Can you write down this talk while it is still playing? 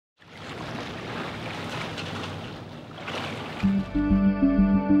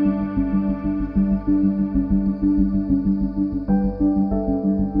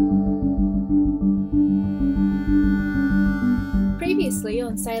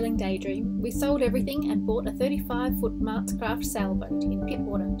sailing daydream, we sold everything and bought a 35-foot Markscraft sailboat in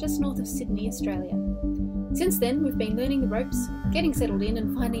Pittwater, just north of Sydney, Australia. Since then, we've been learning the ropes, getting settled in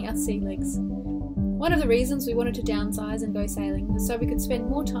and finding our sea legs. One of the reasons we wanted to downsize and go sailing was so we could spend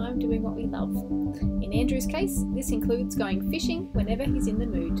more time doing what we love. In Andrew's case, this includes going fishing whenever he's in the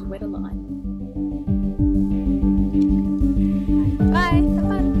mood to wet a line. Bye! Have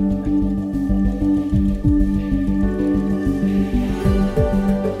fun!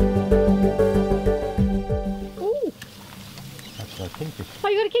 Ooh! That's a kingfish. Oh,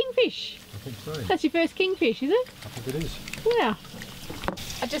 you got a kingfish? I think so. That's your first kingfish, is it? I think it is. Wow.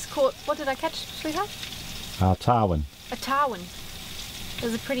 I just caught, what did I catch, sweetheart? Tarwin. A tarwin. It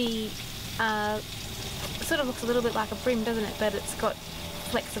was a pretty, it sort of looks a little bit like a bream, doesn't it? But it's got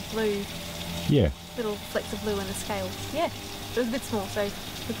flecks of blue. Yeah. Little flecks of blue in the scales. Yeah. It was a bit small, so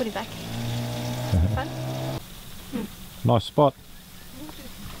we put him back. Fun. Nice spot.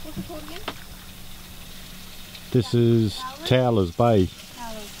 What's it called again? This is Towlers Bay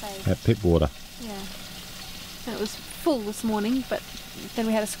Towlers Bay. at Pittwater. Yeah. And it was full this morning, but then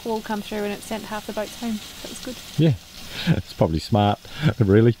we had a squall come through and it sent half the boats home. That was good. Yeah. It's probably smart,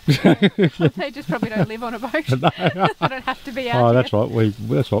 really. They just probably don't live on a boat. They don't have to be out here. That's right.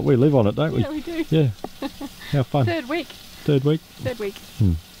 That's right. We live on it, don't we? Yeah, we do. Yeah. How fun. Third week. Third week. Third week.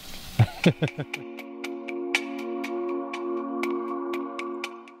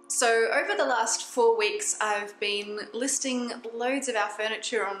 So over the last 4 weeks I've been listing loads of our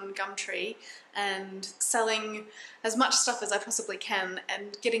furniture on Gumtree and selling as much stuff as I possibly can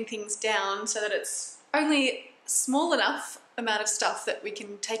and getting things down so that it's only small enough amount of stuff that we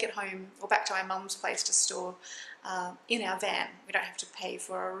can take it home or back to my mum's place to store in our van. We don't have to pay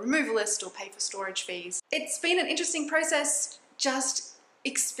for a removalist or pay for storage fees. It's been an interesting process just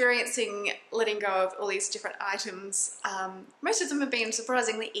experiencing letting go of all these different items. Most of them have been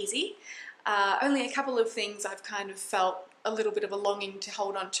surprisingly easy. Only a couple of things I've kind of felt a little bit of a longing to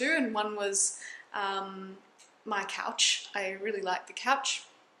hold on to, and one was my couch. I really like the couch,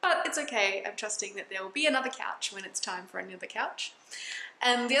 but it's okay. I'm trusting that there will be another couch when it's time for another couch.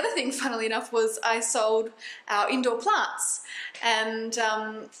 And the other thing, funnily enough, was I sold our indoor plants, and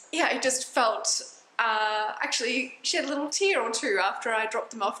yeah, it just felt actually shed a little tear or two after I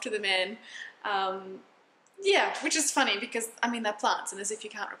dropped them off to the man. Yeah, which is funny because, I mean, they're plants and as if you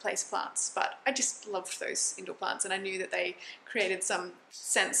can't replace plants, but I just loved those indoor plants and I knew that they created some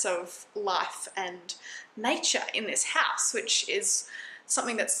sense of life and nature in this house, which is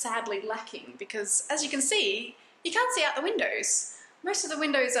something that's sadly lacking because, as you can see, you can't see out the windows. Most of the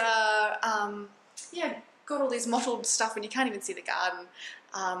windows are, yeah, got all this mottled stuff and you can't even see the garden,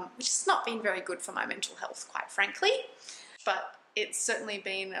 which has not been very good for my mental health, quite frankly. But it's certainly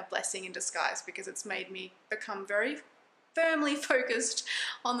been a blessing in disguise because it's made me become very firmly focused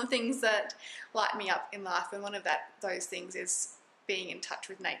on the things that light me up in life, and one of those things is being in touch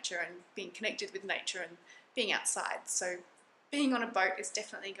with nature and being connected with nature and being outside. So being on a boat is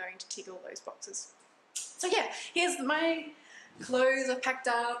definitely going to tick all those boxes. So yeah, here's my clothes I've packed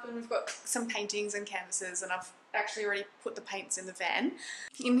up, and we've got some paintings and canvases, and I've actually already put the paints in the van.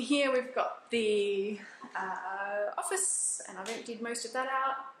 In here we've got the office, and I've emptied most of that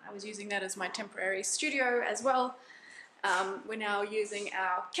out. I was using that as my temporary studio as well. We're now using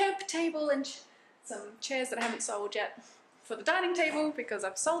our camp table and some chairs that I haven't sold yet for the dining table because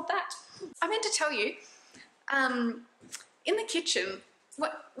I've sold that. I meant to tell you, in the kitchen,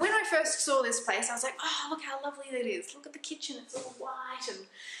 when I first saw this place, I was like, oh, look how lovely that is. Look at the kitchen, it's all white and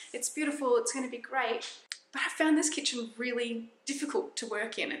it's beautiful, it's going to be great. But I found this kitchen really difficult to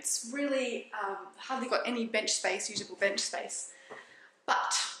work in. It's really hardly got any bench space, usable bench space.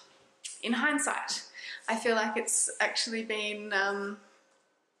 But in hindsight, I feel like it's actually been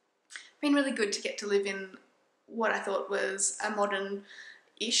really good to get to live in what I thought was a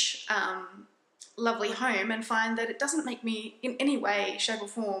modern-ish, lovely home and find that it doesn't make me in any way, shape or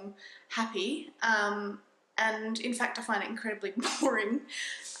form happy. And in fact I find it incredibly boring,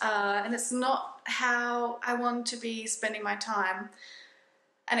 and it's not how I want to be spending my time.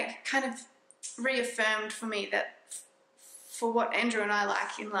 And it kind of reaffirmed for me that for what Andrew and I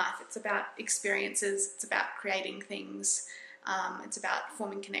like in life, it's about experiences, it's about creating things, it's about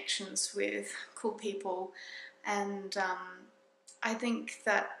forming connections with cool people, and I think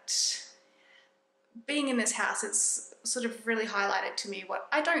that being in this house, it's sort of really highlighted to me what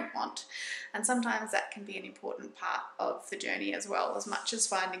I don't want, and sometimes that can be an important part of the journey as well, as much as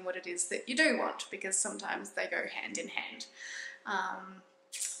finding what it is that you do want, because sometimes they go hand in hand.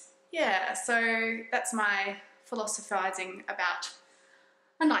 Yeah, so that's my philosophizing about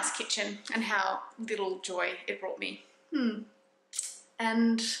a nice kitchen and how little joy it brought me.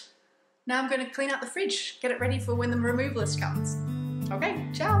 and now I'm going to clean out the fridge, get it ready for when the removalist comes. Okay,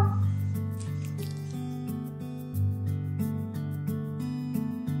 ciao!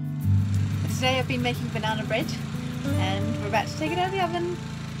 Today I've been making banana bread, and we're about to take it out of the oven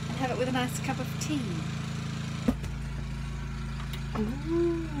and have it with a nice cup of tea.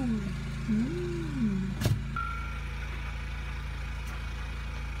 Ooh.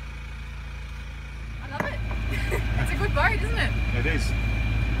 I love it. It's a good boat, isn't it? It is.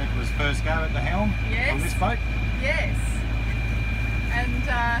 Nicola's first go at the helm on this boat. Yes. And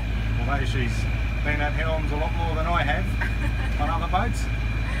although she's been at helms a lot more than I have on other boats.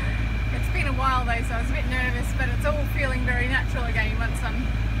 It's been a while though, so I was a bit nervous, but it's all feeling very natural again once I'm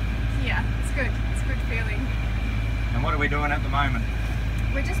here. It's good. It's a good feeling. And what are we doing at the moment?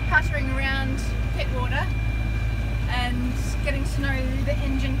 We're just puttering around Pittwater and getting to know the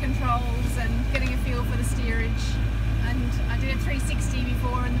engine controls and getting a feel for the steerage. And I did a 360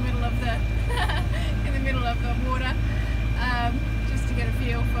 before in the middle of the water, just to get a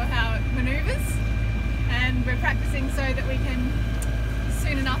feel for how it manoeuvres. And we're practicing so that we can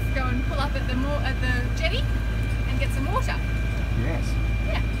soon enough go and pull up at the jetty and get some water. Yes.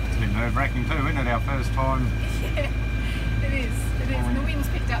 Yeah. It's a bit nerve-wracking too, isn't it? Our first time. Yeah, it is. It is. And the wind's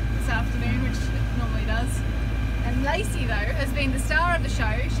picked up this afternoon, which it normally does. And Lacey, though, has been the star of the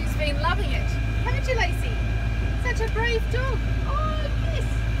show. She's been loving it. Haven't you, Lacey? Such a brave dog. Oh, yes.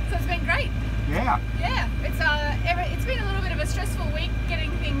 So it's been great. Yeah. Yeah. It's been a little bit of a stressful week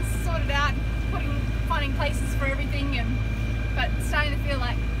getting things sorted out, finding places for everything, but starting to feel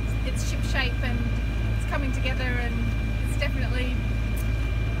like it's ship-shape and it's coming together, and it's definitely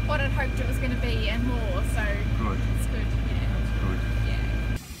what I'd hoped it was going to be and more. So good. It's good. Yeah. That's good.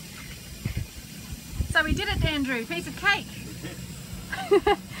 Yeah. So we did it, Andrew. Piece of cake.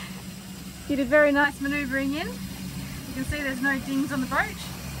 You did very nice manoeuvring in. You can see there's no dings on the boat.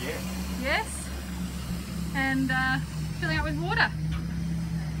 Yeah. Yes. And filling up with water.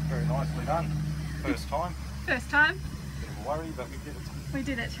 Very nicely done. First time. First time. Bit of a worry, but we did it. We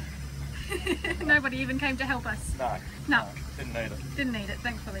did it. Nobody even came to help us. No. Didn't need it. Didn't need it,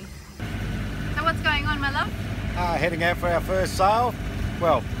 thankfully. So what's going on, my love? Heading out for our first sail.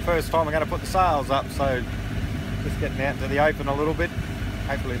 Well, first time we're going to put the sails up, so just getting out into the open a little bit.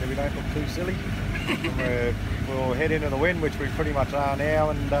 Hopefully that we don't look too silly. We'll head into the wind, which we pretty much are now,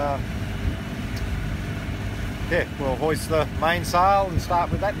 and yeah, we'll hoist the main sail and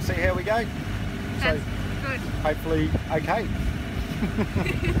start with that and see how we go. That's good. Hopefully okay.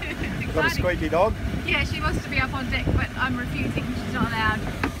 We've got a squeaky dog. Yeah, she wants to be up on deck, but I'm refusing. She's not allowed.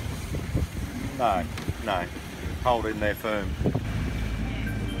 No. Hold in there firm.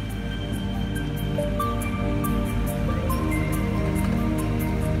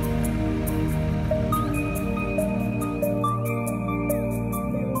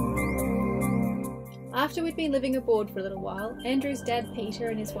 After we'd been living aboard for a little while, Andrew's dad Peter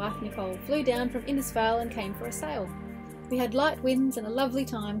and his wife Nicole flew down from Innisfail and came for a sail. We had light winds and a lovely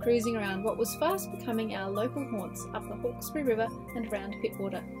time cruising around what was fast becoming our local haunts up the Hawkesbury River and around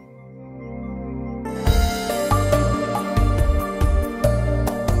Pittwater.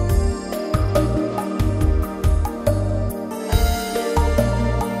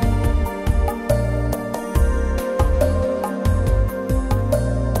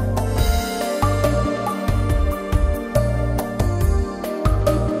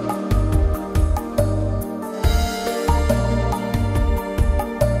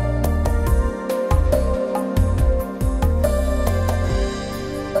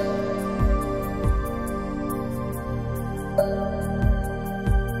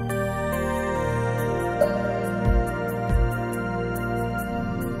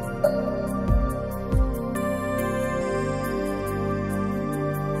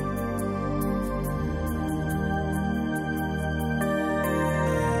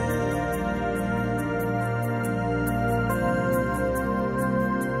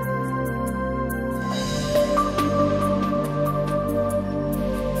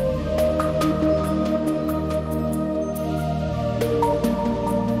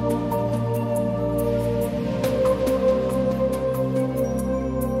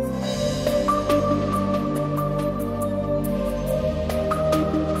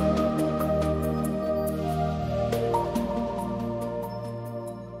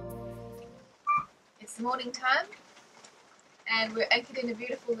 Morning time, and we're anchored in a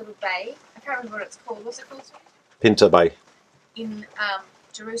beautiful little bay. I can't remember what it's called. What's it called? Pinter Bay. In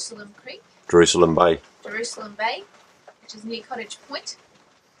Jerusalem Creek. Jerusalem Bay. Jerusalem Bay, which is near Cottage Point.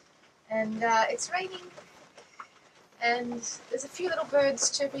 And it's raining, and there's a few little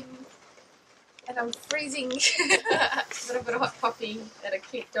birds chirping And I'm freezing a little bit of hot coffee at a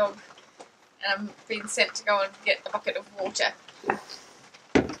cute dog. And I'm being sent to go and get a bucket of water.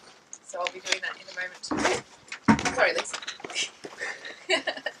 So I'll be doing that in a moment. Sorry, Lisa.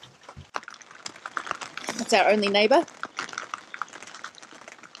 That's our only neighbour.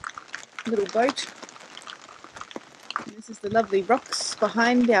 Little boat. And this is the lovely rocks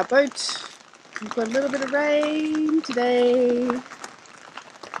behind our boat. We've got a little bit of rain today.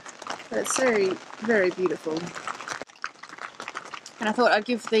 But it's very, very beautiful. And I thought I'd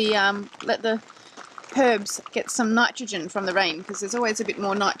give the, let the herbs get some nitrogen from the rain, because there's always a bit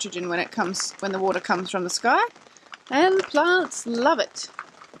more nitrogen when the water comes from the sky. And plants love it.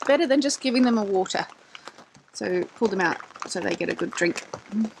 It's better than just giving them a water. So pull them out so they get a good drink.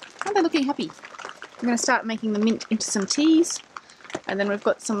 And they're looking happy. I'm going to start making the mint into some teas. And then we've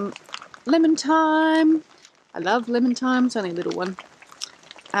got some lemon thyme. I love lemon thyme, it's only a little one.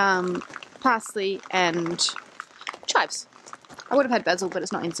 Parsley and chives. I would have had basil, but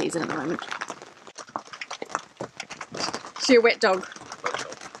it's not in season at the moment. She's a wet dog.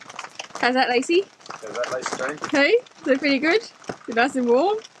 How's that, Lacey? How's that, Lacey Jane? Hey, is that pretty good? Is it nice and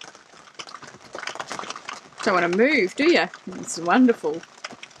warm? Don't want to move, do you? It's wonderful.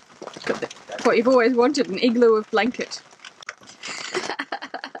 Got what you've always wanted, an igloo of blanket.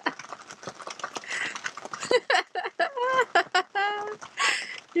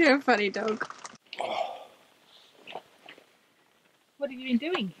 You're a funny dog. What have you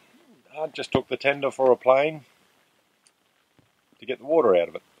been doing? I just took the tender for a plane to get the water out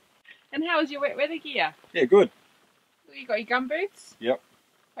of it. And how was your wet weather gear? Yeah, good. You got your gum boots? Yep.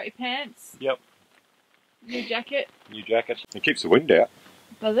 Got your pants? Yep. New jacket? New jacket. It keeps the wind out.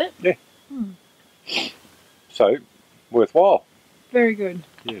 Does it? Yeah. So, worthwhile. Very good.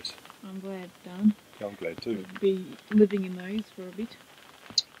 Yes. I'm glad, darling. I'm glad too. We'll be living in those for a bit.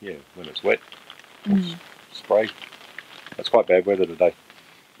 Yeah, when it's wet. Spray. It's quite bad weather today.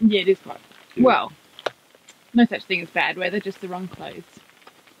 Yeah, it is quite. Yeah. Well, no such thing as bad weather, just the wrong clothes.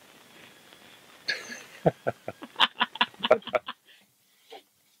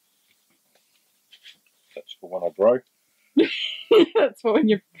 That's for when I grow. That's for when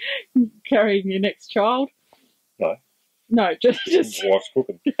you're carrying your next child. No. No, just. Wife's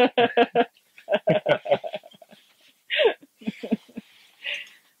cooking.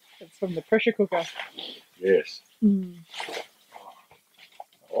 It's from the pressure cooker. Yes.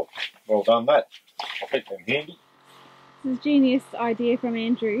 Oh, well done that. I'll keep them handy. This is a genius idea from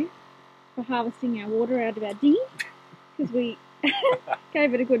Andrew for harvesting our water out of our dinghy, because we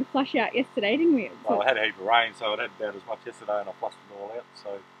gave it a good flush out yesterday, didn't we? Well, I had a heap of rain, so it had about as much yesterday, and I flushed it all out.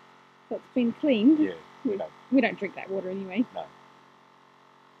 So it's been cleaned. yeah, We don't drink that water anyway. No.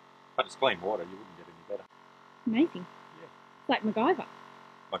 But it's clean water. You wouldn't get any better. Amazing. Yeah. It's like MacGyver.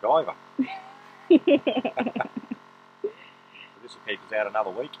 MacGyver. This will keep us out another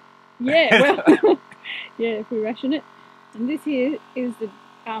week. Yeah, well, yeah, if we ration it. And this here is the,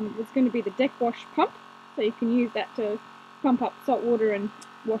 it's going to be the deck wash pump, so you can use that to pump up salt water and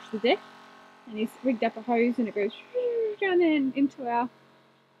wash the deck. And he's rigged up a hose and it goes down there and into our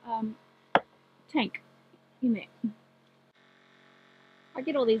tank in there. I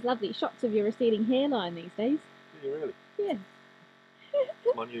get all these lovely shots of your receding hairline these days. Yeah, really? Yeah.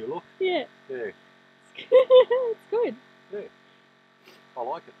 It's my new look. Yeah. Yeah. It's good. Yeah. I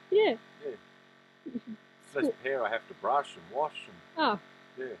like it. Yeah. Yeah. Less hair I have to brush and wash and Oh,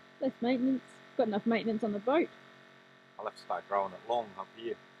 yeah. less maintenance. Got enough maintenance on the boat. I'll have to start growing it long up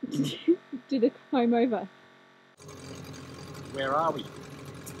here. Do the comb over. Where are we?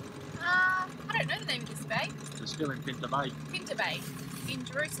 I don't know the name of this bay. We're still in Pinter Bay. Pinter Bay, in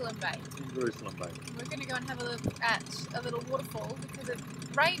Jerusalem Bay. In Jerusalem Bay. We're going to go and have a look at a little waterfall because it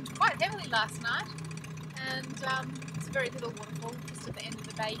rained quite heavily last night, and it's a very little waterfall just at the end of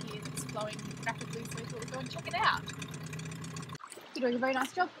the bay here that's flowing rapidly, so we thought we'd go and check it out. You're doing a very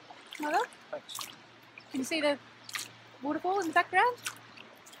nice job, Mother. Thanks. Can you see the waterfall in the background?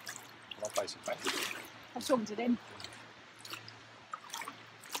 Well, I'm facing back. I was talking to them.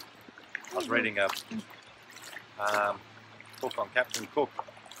 I was reading a book on Captain Cook,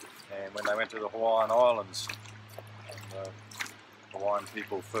 and when they went to the Hawaiian Islands, and the Hawaiian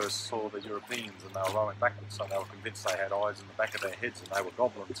people first saw the Europeans and they were rowing backwards, so they were convinced they had eyes in the back of their heads and they were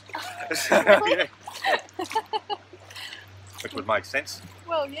goblins. Yeah. Which would make sense.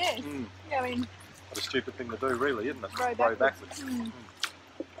 Well, yes. Yeah, I mean, What a stupid thing to do, really, isn't it? row backwards. backwards.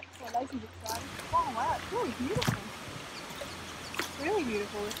 Well, Lacey's excited. Oh, wow, it's really beautiful. It's really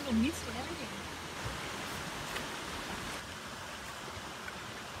beautiful. There's a little mist and everything.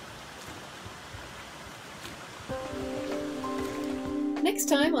 Next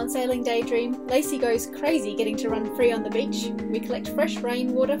time on Sailing Daydream, Lacey goes crazy getting to run free on the beach. We collect fresh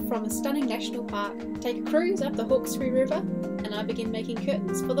rainwater from a stunning national park, take a cruise up the Hawkesbury River, and I begin making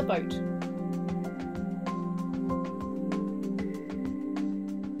curtains for the boat.